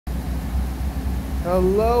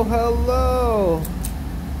Hello, hello.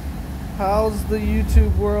 How's the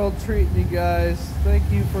YouTube world treating you guys? Thank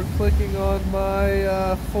you for clicking on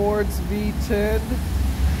my Ford's V10.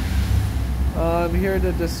 I'm here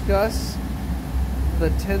to discuss the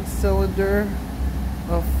 10th cylinder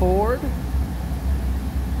of Ford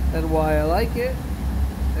and why I like it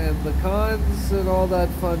and the cons and all that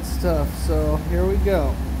fun stuff. So here we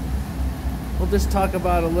go. We'll just talk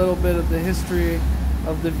about a little bit of the history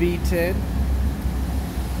of the V10.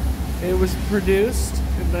 It was produced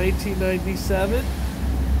in 1997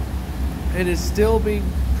 and is still being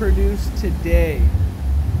produced today.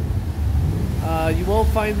 You won't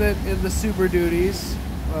find that in the Super Duties.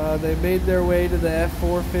 They made their way to the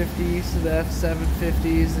F450s, to the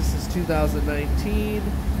F750s. This is 2019.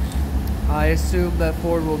 I assume that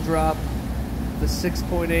Ford will drop the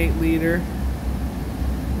 6.8 liter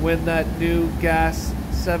when that new gas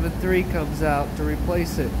 7.3 comes out to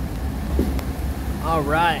replace it. All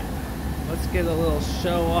right. Let's get a little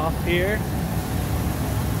show off here.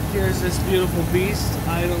 Here's this beautiful beast.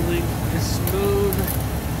 Idling is smooth.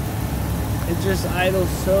 It just idles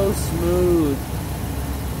so smooth.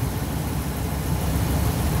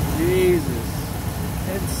 Jesus.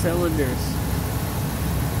 10 cylinders.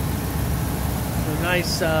 A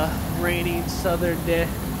nice rainy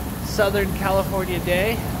Southern California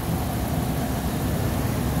day.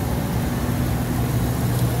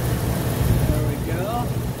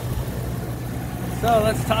 So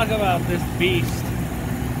let's talk about this beast.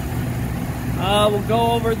 We'll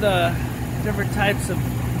go over the different types of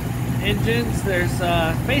engines. There's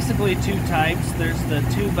basically two types. There's the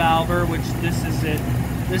two-valver, which this is it.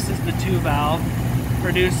 This is the two-valve,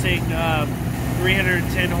 producing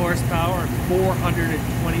 310 horsepower and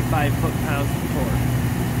 425 foot-pounds of torque.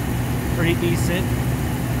 Pretty decent.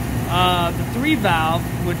 The three-valve,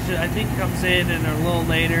 which I think comes in a little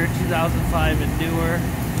later, 2005 and newer.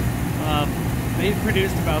 They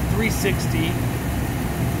produced about 360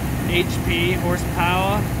 HP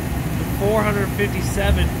horsepower and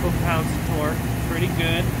 457 foot-pounds of torque. Pretty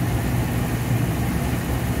good.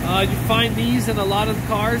 You find these in a lot of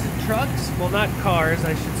cars and trucks. Well, not cars,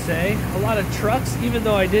 I should say. A lot of trucks, even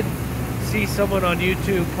though I did see someone on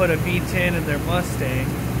YouTube put a V10 in their Mustang.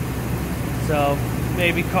 So,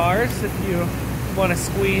 maybe cars, if you want to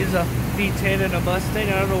squeeze a V10 in a Mustang.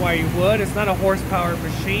 I don't know why you would. It's not a horsepower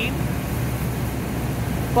machine.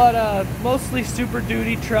 But mostly Super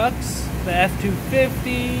Duty trucks, the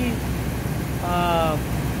F250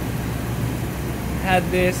 had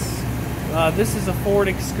this. This is a Ford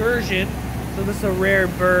Excursion, so this is a rare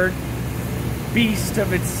bird beast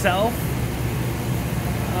of itself.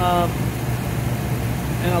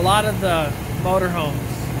 And a lot of the motorhomes,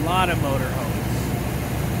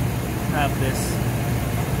 have this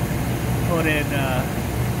put in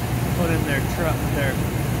their truck,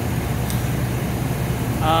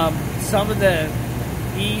 some of the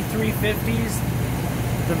E350s,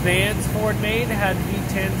 the vans Ford made, had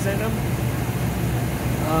V10s in them.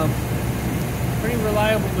 Pretty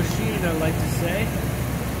reliable machine, I'd like to say.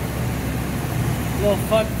 Little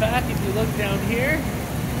fun fact, if you look down here,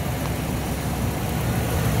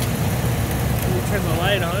 let me turn the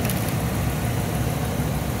light on.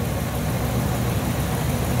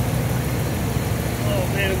 Oh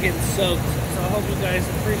man, I'm getting soaked. So I hope you guys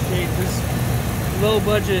appreciate this low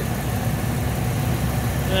budget.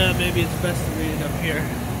 Maybe it's best to read it up here.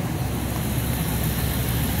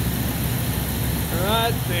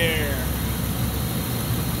 Right there.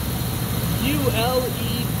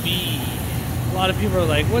 ULEV. A lot of people are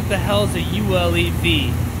like, what the hell is a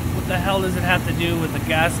ULEV? What the hell does it have to do with the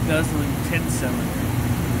gas guzzling 10 cylinder?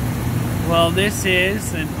 Well, this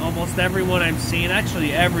is, and almost everyone I've seen,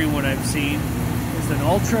 actually everyone I've seen, is an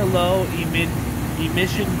ultra low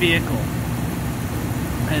emission vehicle.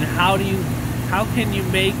 And how can you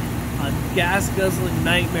make a gas guzzling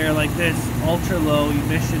nightmare like this ultra low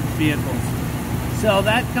emission vehicles? So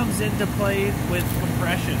that comes into play with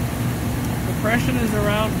compression. Compression is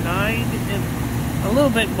around 9 and a little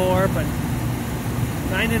bit more, but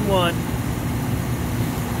 9 and 1.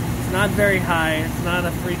 It's not very high. It's not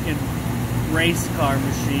a freaking race car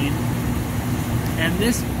machine. And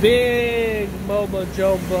this big Momo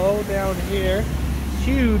Jumbo down here,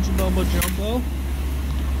 huge Momo Jumbo,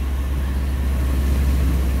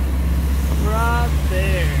 right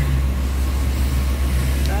there.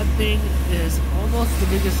 That thing is almost the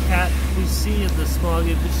biggest cat we see in the smog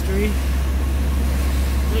industry.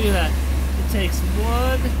 Look at that. It takes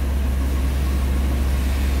one.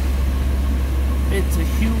 It's a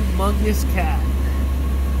humongous cat.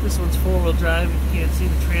 This one's four-wheel drive. You can't see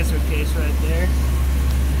the transfer case right there.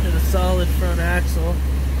 And a solid front axle.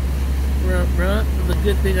 front. And the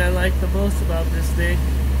good thing I like the most about this thing,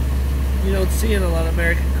 you don't see in a lot of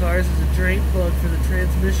American cars, is a drain plug for the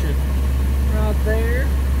transmission. Right there.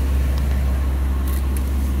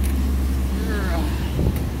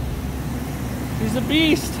 He's a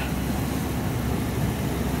beast.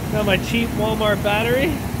 Got my cheap Walmart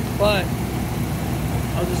battery, but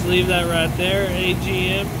I'll just leave that right there.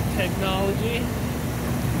 AGM technology.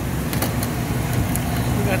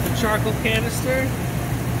 We got the charcoal canister,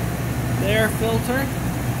 the air filter,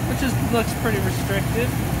 which looks pretty restricted.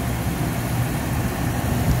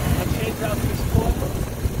 I'll change out this coil.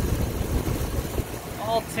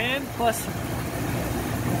 All 10 plus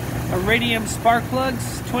iridium spark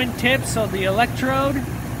plugs, twin tips, so the electrode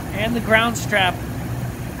and the ground strap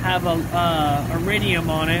have a iridium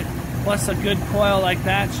on it, plus a good coil like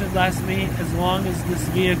that should last me as long as this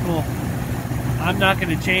vehicle. I'm not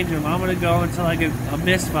going to change them. I'm going to go until I get a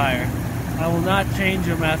misfire. I will not change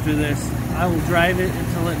them after this. I will drive it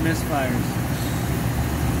until it misfires.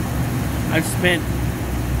 I've spent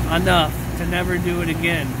enough to never do it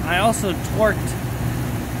again. I also torqued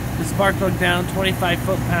the spark plug down 25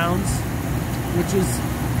 foot-pounds, which is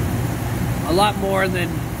a lot more than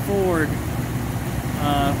Ford.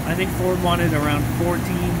 I think Ford wanted around 14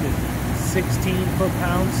 to 16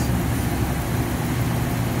 foot-pounds.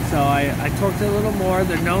 So I torqued it a little more.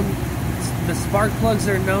 They're known, the spark plugs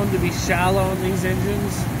are known to be shallow in these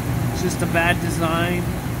engines. It's just a bad design.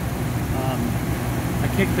 I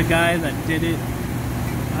kicked the guy that did it.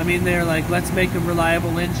 I mean, they're like, let's make a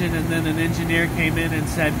reliable engine, and then an engineer came in and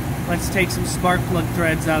said, let's take some spark plug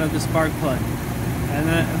threads out of the spark plug,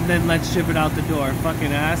 and then let's ship it out the door.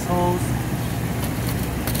 Fucking assholes.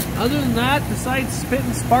 Other than that, besides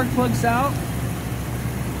spitting spark plugs out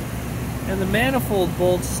and the manifold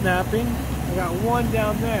bolts snapping, I got one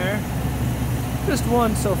down there. Just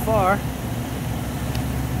one so far.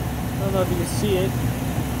 I don't know if you can see it.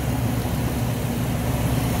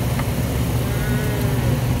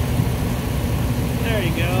 There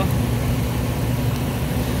you go.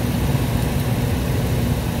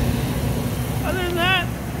 Other than that,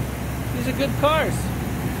 these are good cars.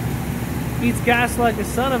 Eats gas like a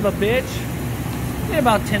son of a bitch. They're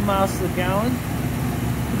about 10 miles to the gallon.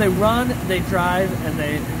 They run, they drive, and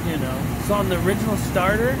they, you know. It's on the original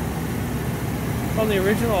starter, on the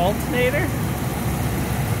original alternator.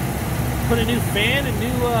 Put a new fan,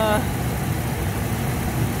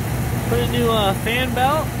 put a new fan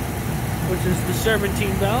belt, which is the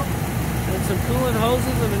serpentine belt, and some coolant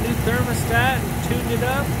hoses and a new thermostat, and tuned it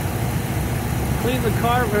up. Clean the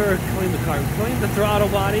throttle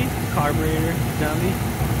body, carburetor, dummy.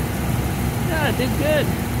 Yeah, it did good.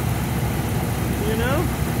 You know?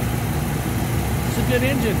 It's a good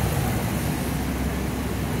engine.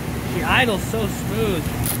 She idles so smooth.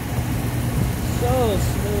 So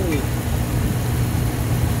smooth.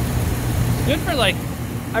 It's good for like,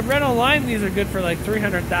 I've read online these are good for like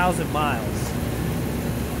 300,000 miles.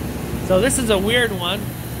 So this is a weird one.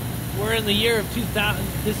 We're in the year of 2000.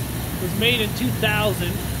 This was made in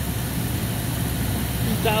 2000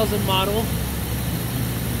 model,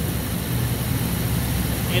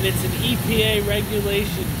 and it's an EPA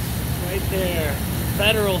regulations right there,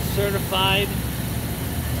 federal certified,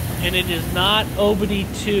 and it is not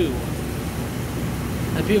OBD2.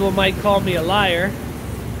 And people might call me a liar,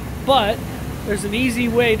 but there's an easy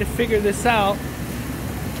way to figure this out,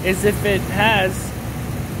 is if it has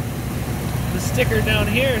the sticker down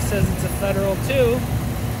here says it's a federal 2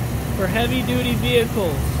 for heavy duty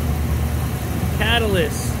vehicles,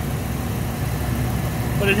 catalyst,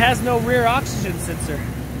 but it has no rear oxygen sensor.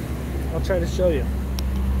 I'll try to show you.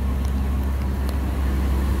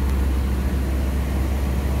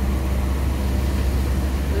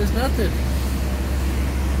 There's nothing.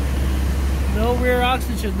 No rear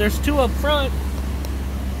oxygen. There's 2 up front,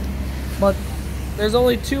 but there's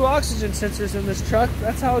only 2 oxygen sensors in this truck.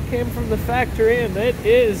 That's how it came from the factory, and it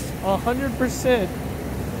is 100%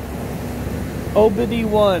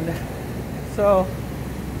 OBD1. So,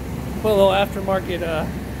 put a little aftermarket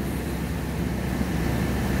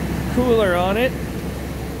cooler on it.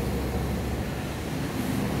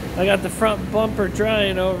 I got the front bumper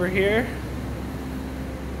drying over here.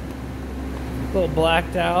 A little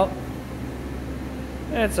blacked out.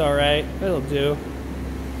 That's alright. It'll do.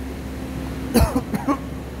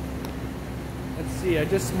 Let's see, I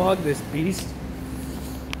just smogged this beast.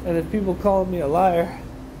 And if people call me a liar,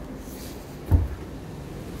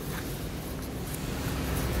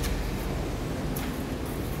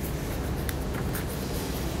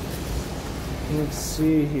 let's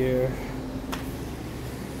see here.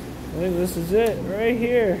 I think this is it right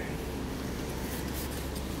here.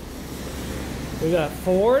 We got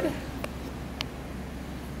Ford,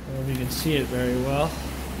 don't know if you can see it very well.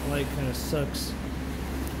 The light kind of sucks.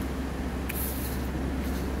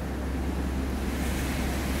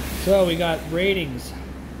 So we got ratings.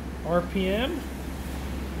 RPM,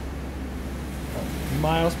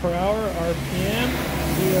 miles per hour, RPM,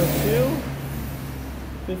 CO2,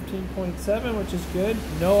 15.7, which is good.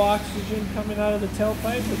 No oxygen coming out of the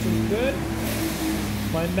tailpipe, which is good.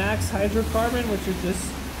 My max hydrocarbon, which is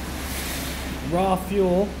just raw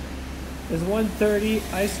fuel, is 130.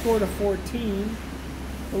 I scored a 14,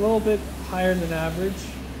 a little bit higher than average.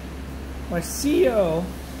 My CO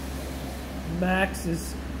max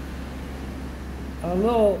is a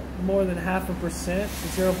little more than 0.5%,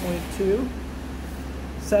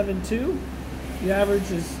 0.272. The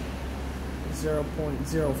average is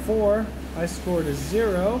 0.04. I scored a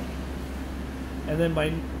 0. And then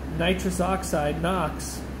my nitrous oxide,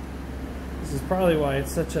 NOx, this is probably why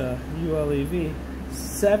it's such a ULEV,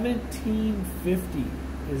 1750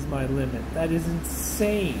 is my limit. That is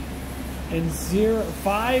insane. And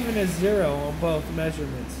 5 and a 0 on both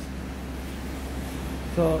measurements.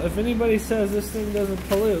 So if anybody says this thing doesn't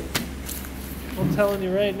pollute, I'm telling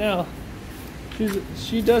you right now,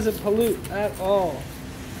 she doesn't pollute at all.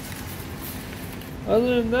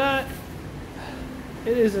 Other than that,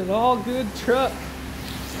 it is an all good truck.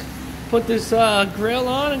 Put this grill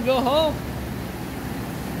on and go home.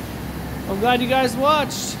 I'm glad you guys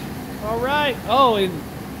watched. All right. Oh, and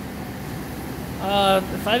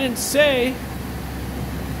if I didn't say,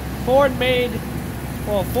 Ford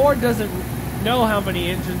doesn't know how many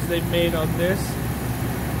engines they've made on this.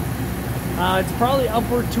 It's probably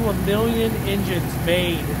upward to 1 million engines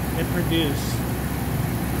made and produced.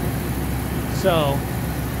 So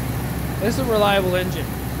it's a reliable engine.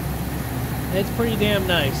 It's pretty damn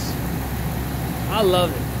nice. I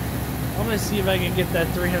love it. I'm gonna see if I can get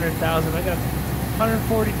that 300,000. I got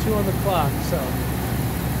 142 on the clock. So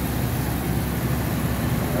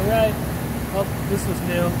all right. Oh, this was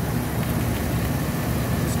new.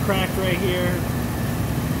 Cracked right here.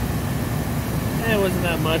 And it wasn't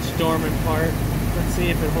that much dormant part. Let's see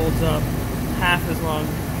if it holds up half as long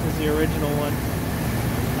as the original one.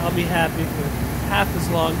 I'll be happy for half as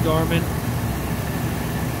long dormant.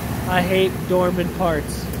 I hate dormant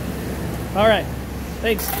parts. Alright,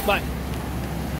 thanks, bye.